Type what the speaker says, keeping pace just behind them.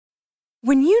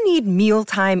When you need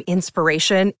mealtime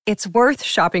inspiration, it's worth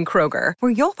shopping Kroger,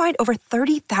 where you'll find over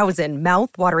 30,000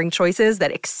 mouth-watering choices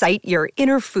that excite your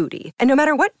inner foodie. And no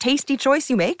matter what tasty choice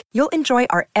you make, you'll enjoy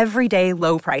our everyday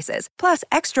low prices, plus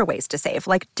extra ways to save,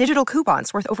 like digital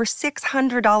coupons worth over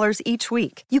 $600 each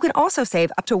week. You can also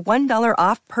save up to $1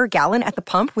 off per gallon at the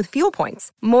pump with fuel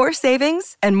points. More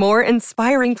savings and more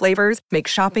inspiring flavors make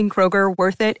shopping Kroger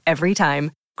worth it every time.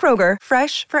 Kroger,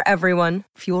 fresh for everyone.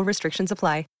 Fuel restrictions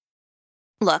apply.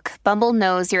 Look, Bumble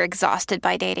knows you're exhausted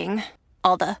by dating.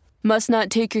 All the, must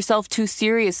not take yourself too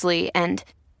seriously, and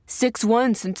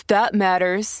 6'1" since that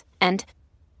matters, and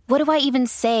what do I even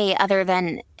say other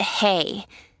than, hey?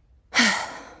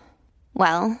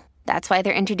 Well, that's why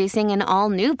they're introducing an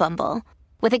all-new Bumble,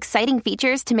 with exciting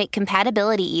features to make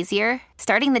compatibility easier,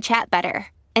 starting the chat better,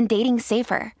 and dating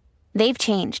safer. They've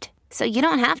changed, so you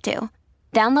don't have to.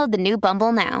 Download the new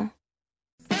Bumble now.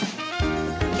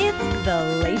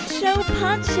 The Late Show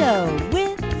Pod Show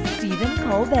with Stephen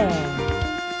Colbert.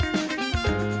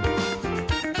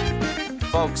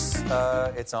 Folks,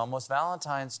 it's almost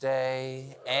Valentine's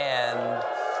Day, and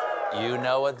you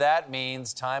know what that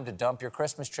means. Time to dump your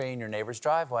Christmas tree in your neighbor's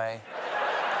driveway.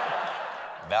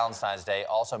 Valentine's Day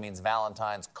also means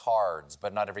Valentine's cards,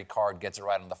 but not every card gets it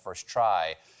right on the first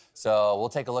try. So we'll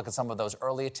take a look at some of those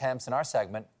early attempts in our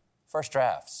segment, First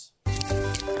Drafts.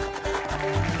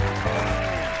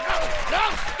 No,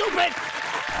 stupid!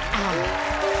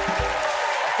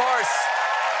 Of course.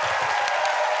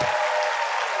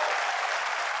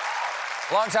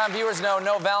 Longtime viewers know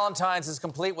no Valentine's is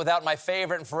complete without my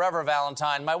favorite and forever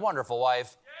Valentine, my wonderful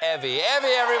wife, Evie.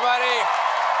 Evie, everybody!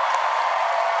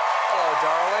 Hello,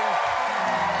 darling.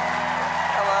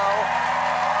 Hello.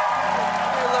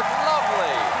 You look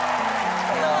lovely.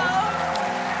 Hello.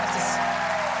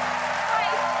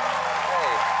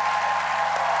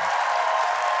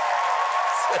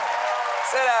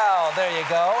 Sit down. There you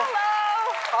go.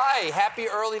 Hello. Hi. Happy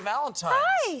early Valentine's.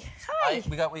 Hi.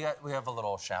 We have a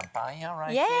little champagne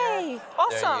right Yay. here.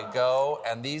 Awesome. There you go.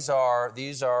 And these are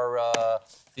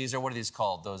what are these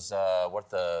called? Those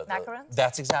Macarons?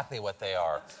 That's exactly what they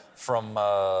are. From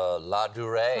La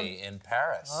Durée in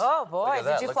Paris. Oh boy,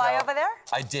 did you fly over there?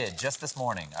 I did, just this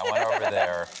morning. I went over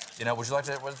there. You know, would you like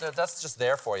to? That's just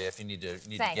there for you if you need to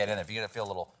get in. If you're gonna feel a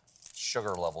little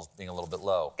sugar levels being a little bit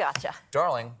low. Gotcha.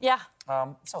 Darling. Yeah.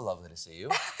 So lovely to see you.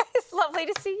 It's lovely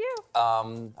to see you.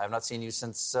 I've not seen you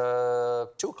since 2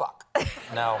 o'clock.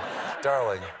 Now,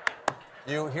 darling,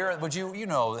 you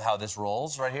know how this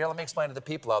rolls right here. Let me explain to the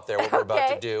people out there what we're about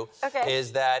to do. Okay.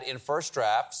 Is that in first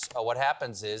drafts, what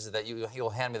happens is that you'll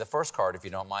hand me the first card if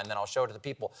you don't mind, then I'll show it to the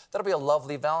people. That'll be a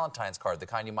lovely Valentine's card, the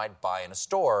kind you might buy in a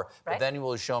store. Right. But then you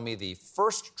will show me the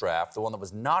first draft, the one that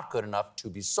was not good enough to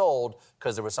be sold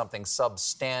because there was something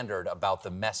substandard about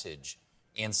the message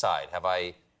inside. Have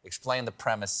I explained the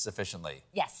premise sufficiently?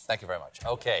 Yes. Thank you very much.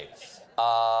 Okay.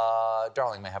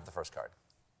 Darling, may I have the first card?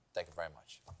 Thank you very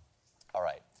much. All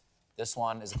right. This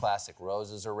one is a classic.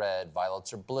 Roses are red,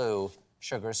 violets are blue,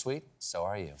 sugar is sweet, so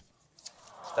are you.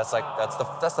 That's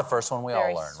the first one we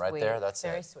all learn right there. That's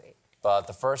very it. sweet. But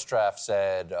the first draft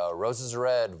said, roses are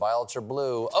red, violets are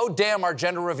blue. Oh, damn, our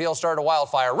gender reveal started a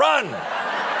wildfire. Run!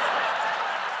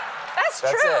 That's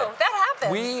true. It. That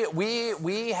happened.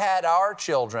 We had our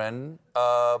children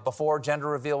before gender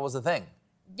reveal was a thing.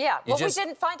 Yeah, well, we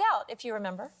didn't find out, if you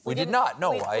remember. We did not.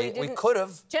 No, we could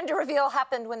have. Gender reveal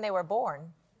happened when they were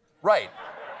born. Right.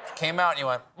 Came out and you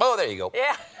went, oh, there you go.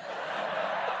 Yeah.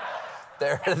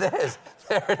 There it is.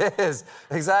 There it is.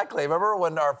 Exactly. Remember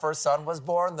when our first son was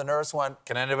born, the nurse went,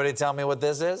 can anybody tell me what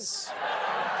this is?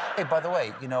 Hey, by the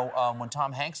way, you know, when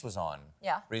Tom Hanks was on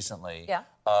recently,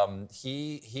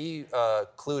 he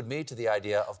clued me to the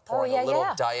idea of pouring a little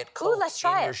Diet Coke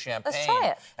in your champagne. Let's try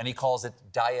it. And he calls it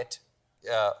Diet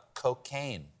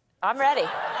Cocaine. I'm ready.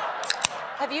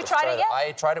 Have you tried it yet?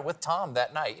 I tried it with Tom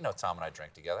that night. You know, Tom and I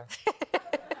drank together.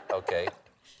 Okay,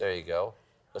 there you go.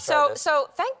 Let's try this. So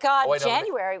thank God, wait,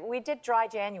 January. We did dry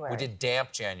January. We did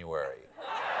damp January.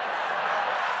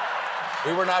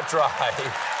 We were not dry. We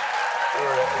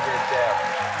did damp.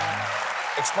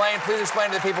 Please explain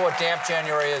to the people what damp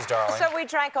January is, darling. So we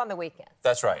drank on the weekend.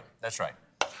 That's right.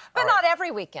 But not every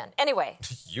weekend. Anyway.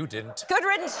 You didn't. Good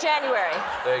riddance, January.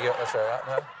 There you go. That's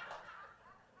right.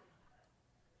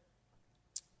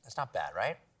 That's not bad,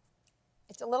 right?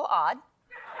 It's a little odd.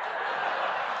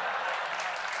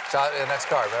 The next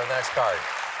card. Remember the next card.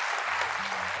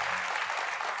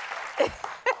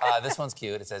 This one's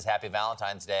cute. It says, Happy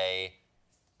Valentine's Day.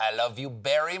 I love you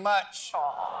very much.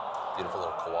 Aww. Beautiful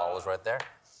little koalas right there.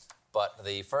 But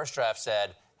the first draft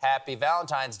said, Happy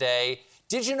Valentine's Day.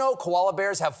 Did you know koala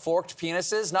bears have forked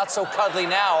penises? Not so cuddly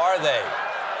now, are they?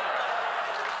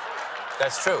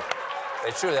 That's true.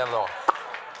 It's true. They have a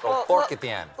little fork at the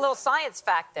end. Little science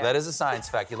fact there. That is a science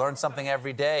fact. You learn something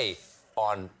every day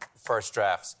on First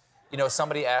Drafts. You know,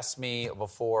 somebody asked me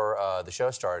before the show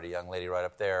started, a young lady right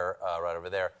up there, right over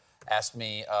there, asked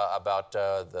me about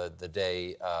the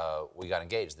day we got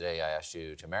engaged, the day I asked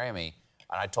you to marry me.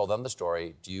 And I told them the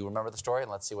story. Do you remember the story? And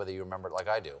let's see whether you remember it like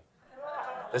I do.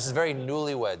 This is a very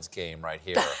newlyweds game right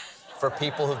here. For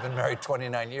people who've been married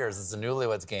 29 years, it's a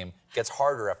newlyweds game. It gets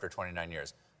harder after 29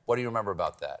 years. What do you remember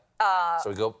about that?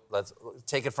 So let's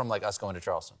take it from like us going to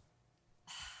Charleston.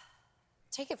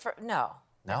 Take it for, no.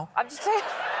 No? I'm just saying.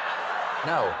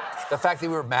 No. The fact that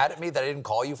you were mad at me that I didn't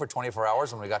call you for 24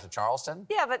 hours when we got to Charleston?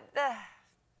 Yeah, but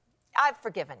I've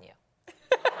forgiven you.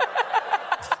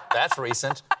 That's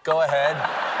recent. Go ahead.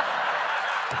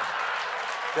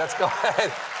 Let's go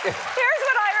ahead. Here's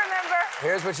what I remember.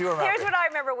 Here's what you remember. Here's what I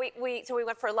remember. So we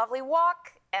went for a lovely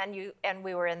walk, and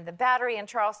we were in the Battery in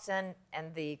Charleston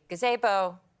and the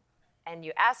gazebo, and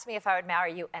you asked me if I would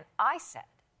marry you, and I said,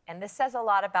 and this says a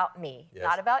lot about me, yes,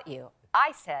 not about you.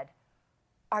 I said,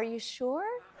 "Are you sure?"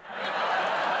 How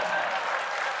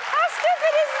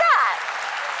stupid is that?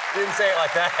 You didn't say it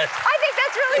like that. I think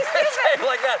that's really You stupid. didn't say it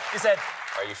like that. You said,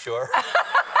 "Are you sure?"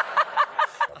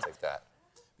 I'll take that.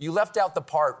 You left out the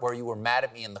part where you were mad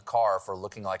at me in the car for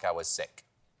looking like I was sick.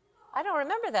 I don't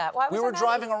remember that. Why was We I were mad at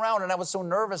driving you? around, and I was so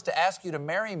nervous to ask you to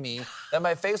marry me that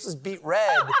my face was beet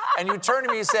red. And you turned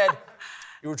to me and said,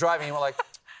 you were driving, and you were like,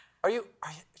 are you,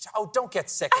 oh, don't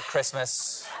get sick at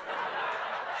Christmas.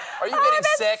 Are you getting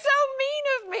that's sick? so mean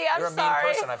of me. I'm You're a sorry.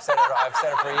 mean person. I've said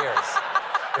it for years.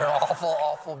 You're an awful,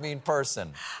 awful mean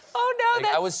person. Oh, no,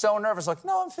 Like, I was so nervous, like,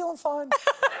 no, I'm feeling fine.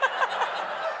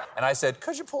 And I said,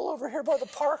 could you pull over here by the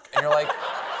park? And you're like,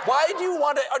 why do you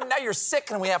want to, oh, now you're sick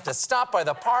and we have to stop by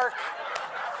the park?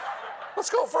 Let's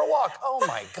go for a walk. Oh,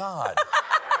 my God.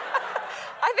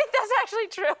 I think that's actually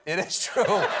true. It is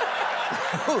true.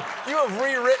 You have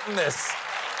rewritten this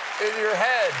in your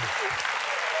head.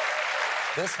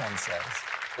 This one says,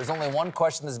 there's only one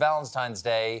question this Valentine's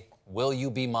Day. Will you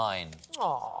be mine?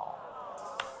 Aww.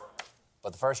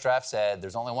 But the First Draft said,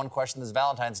 there's only one question this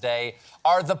Valentine's Day.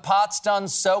 Are the pots done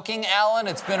soaking, Alan?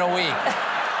 It's been a week.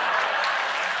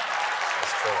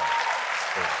 It's true.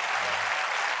 It's true.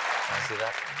 Can I see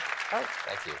that? Oh,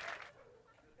 thank you.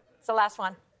 It's the last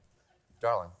one.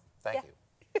 Darling, thank you.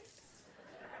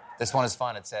 This one is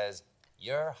fun. It says,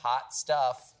 you're hot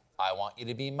stuff. I want you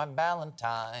to be my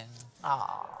Valentine.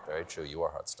 Aww. Very true. You are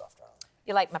hot stuff, darling.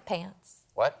 You like my pants?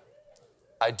 What?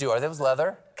 I do. Are those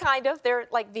leather? Kind of. They're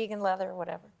like vegan leather or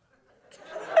whatever.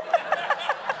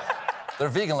 They're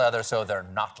vegan leather, so they're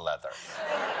not leather.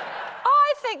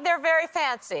 I think they're very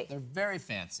fancy. They're very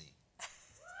fancy.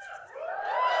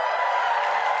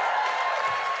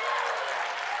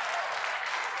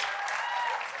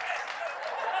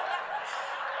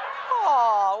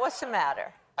 Oh, what's the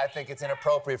matter? I think it's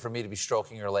inappropriate for me to be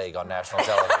stroking your leg on national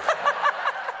television.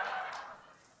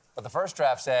 But the First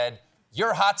Draft said,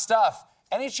 you're hot stuff.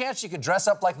 Any chance you could dress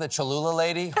up like the Cholula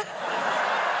lady?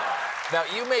 Now,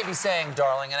 you may be saying,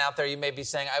 darling, and out there you may be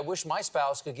saying, I wish my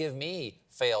spouse could give me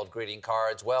failed greeting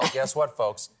cards. Well, guess what,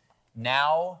 folks?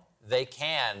 Now they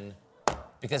can,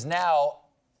 because now,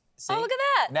 see? Oh, look at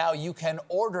that. Now you can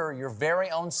order your very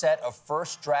own set of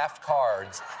First Draft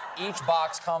cards. Each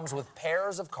box comes with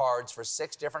pairs of cards for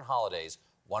 6 different holidays.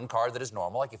 One card that is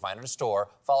normal, like you find in a store,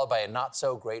 followed by a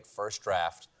not-so-great First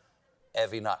Draft,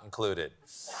 Evie not included.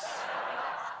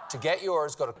 To get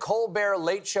yours, go to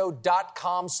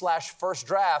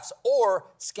colbertlateshow.com/firstdrafts or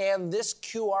scan this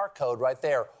QR code right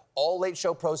there. All Late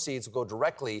Show proceeds will go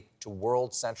directly to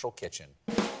World Central Kitchen.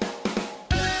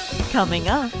 Coming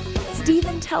up,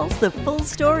 Stephen tells the full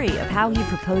story of how he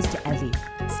proposed to Evie.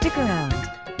 Stick around.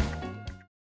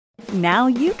 Now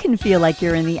you can feel like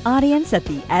you're in the audience at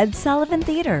the Ed Sullivan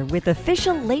Theater with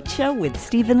official Late Show with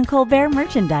Stephen Colbert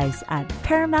merchandise at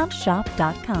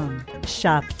ParamountShop.com.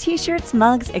 Shop t-shirts,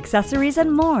 mugs, accessories, and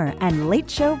more. And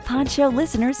Late Show Pod Show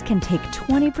listeners can take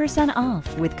 20%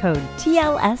 off with code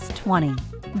TLS20.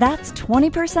 That's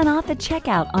 20% off at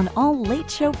checkout on all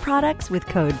Late Show products with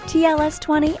code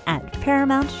TLS20 at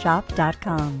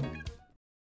ParamountShop.com.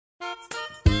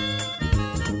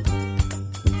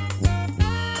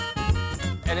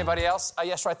 Anybody else?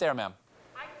 Yes, right there, ma'am.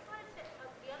 I just wanted to say,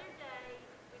 the other day,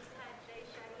 we had Jay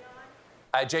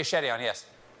Shetty on, Jay Shetty on, yes.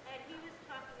 and he was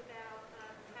talking about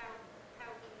How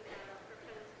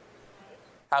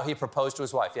how he proposed to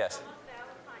his wife. he proposed to his wife, yes. Almost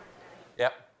Valentine's Day.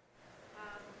 Yep. How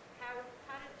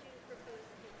did you propose to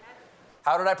Evie?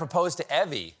 How did I propose to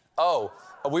Evie? Oh,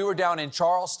 we were down in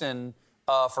Charleston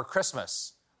for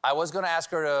Christmas. I was going to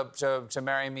ask her to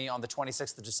marry me on the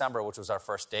 26th of December, which was our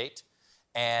first date.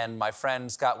 And my friend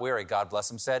Scott Weary, God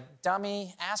bless him, said,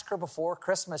 dummy, ask her before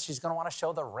Christmas. She's going to want to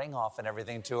show the ring off and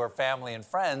everything to her family and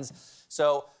friends.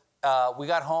 So we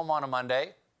got home on a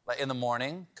Monday in the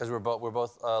morning because we're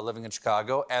both living in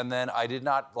Chicago. And then I did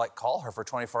not call her for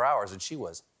 24 hours, and she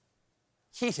was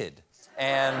heated.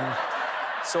 And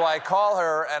so I call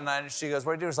her, and then she goes,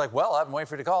 what are you doing? She's like, well, I've been waiting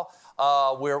for you to call.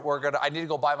 I need to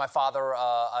go buy my father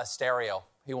a stereo.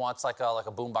 He wants like a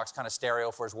boombox kind of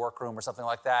stereo for his workroom or something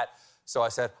like that. So I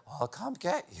said, I'll come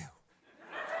get you.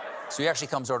 So he actually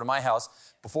comes over to my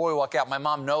house. Before we walk out, my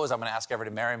mom knows I'm going to ask Evie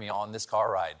to marry me on this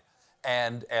car ride.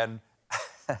 And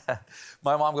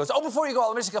my mom goes, oh, before you go,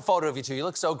 let me take a photo of you two. You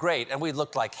look so great. And we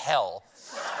looked like hell.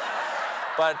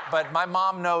 But my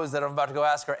mom knows that I'm about to go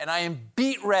ask her, and I am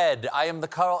beet red. I am the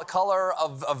color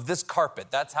of this carpet.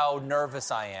 That's how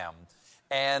nervous I am.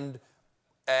 And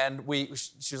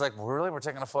she was like, really? We're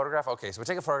taking a photograph? Okay, so we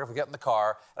take a photograph, we get in the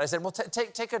car, and I said, well,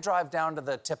 take a drive down to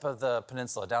the tip of the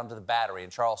peninsula, down to the Battery in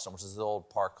Charleston, which is the old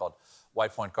park called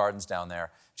White Point Gardens down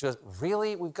there. She goes,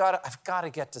 really? I've got to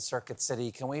get to Circuit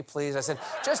City. Can we please? I said,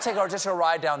 just a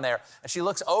ride down there. And she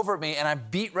looks over at me, and I'm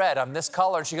beet red. I'm this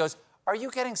color, and she goes, are you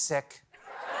getting sick?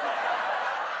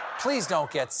 Please don't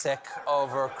get sick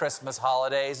over Christmas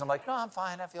holidays. I'm like, no, I'm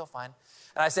fine. I feel fine.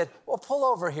 And I said, well, pull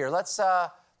over here. Let's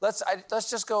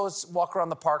just go walk around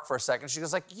the park for a second. She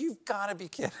goes like, you've got to be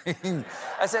kidding.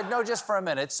 I said, no, just for a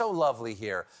minute. It's so lovely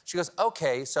here. She goes,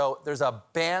 okay, so there's a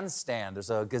bandstand. There's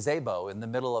a gazebo in the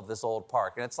middle of this old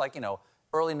park. And it's like,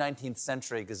 early 19th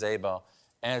century gazebo.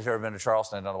 And if you've ever been to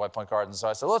Charleston and down to White Point Gardens. So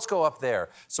I said, let's go up there.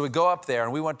 So we go up there,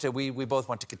 and we both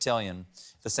went to cotillion,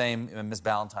 the same Miss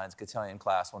Valentine's cotillion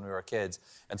class when we were kids.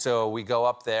 And so we go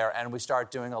up there, and we start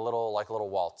doing a little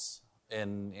waltz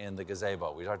in the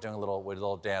gazebo. We start doing a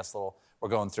little dance, we're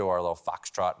going through our little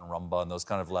foxtrot and rumba and those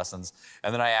kind of lessons.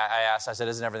 And then I asked, I said,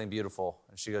 isn't everything beautiful?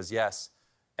 And she goes, yes.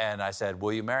 And I said,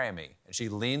 will you marry me? And she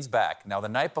leans back. Now, the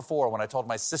night before, when I told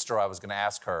my sister I was going to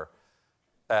ask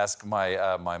my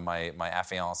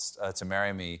affianced to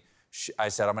marry me, I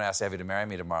said, I'm going to ask Evie to marry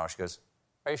me tomorrow. She goes,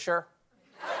 are you sure?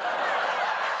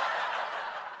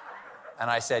 And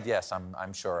I said, yes,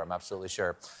 I'm sure. I'm absolutely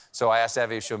sure. So I asked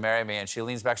Evie if she'll marry me, and she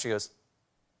leans back. She goes,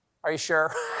 are you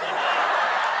sure?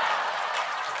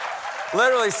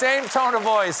 Literally, same tone of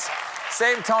voice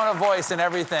and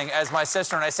everything as my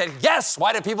sister. And I said, yes,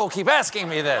 why do people keep asking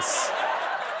me this?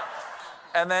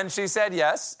 And then she said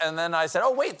yes. And then I said,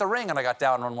 oh, wait, the ring. And I got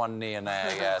down on one knee and I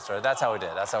asked her. That's how we did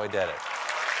it.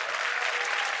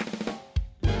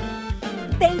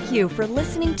 Thank you for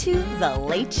listening to The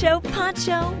Late Show Pod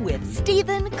Show with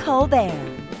Stephen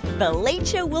Colbert. The Late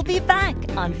Show will be back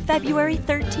on February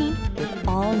 13th with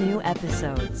all new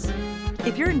episodes.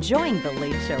 If you're enjoying The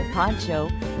Late Show Pod Show,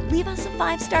 leave us a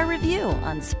 5-star review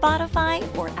on Spotify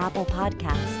or Apple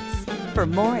Podcasts. For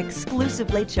more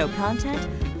exclusive Late Show content,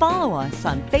 follow us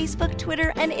on Facebook,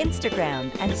 Twitter, and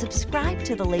Instagram, and subscribe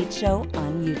to The Late Show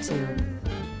on YouTube.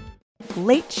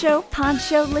 Late Show Pod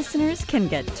Show listeners can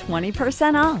get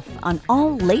 20% off on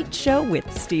all Late Show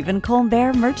with Stephen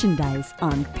Colbert merchandise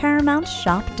on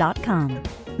ParamountShop.com.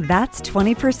 That's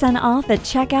 20% off at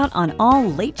checkout on all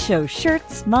Late Show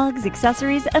shirts, mugs,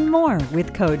 accessories, and more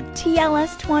with code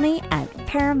TLS20 at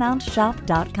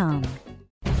ParamountShop.com.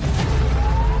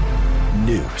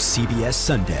 New CBS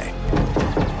Sunday.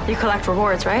 You collect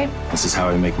rewards, right? This is how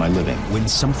I make my living. When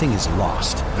something is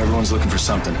lost, everyone's looking for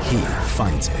something. He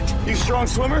finds it. You strong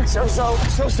swimmer? So-so.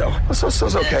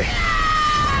 So-so's okay.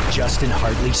 Justin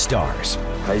Hartley stars.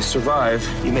 How you survive,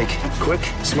 you make quick,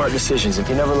 smart decisions, and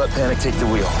you never let panic take the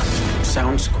wheel.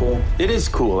 Sounds cool. It is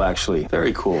cool, actually.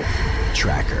 Very cool.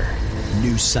 Tracker.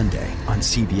 New Sunday on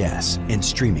CBS and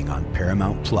streaming on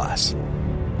Paramount+.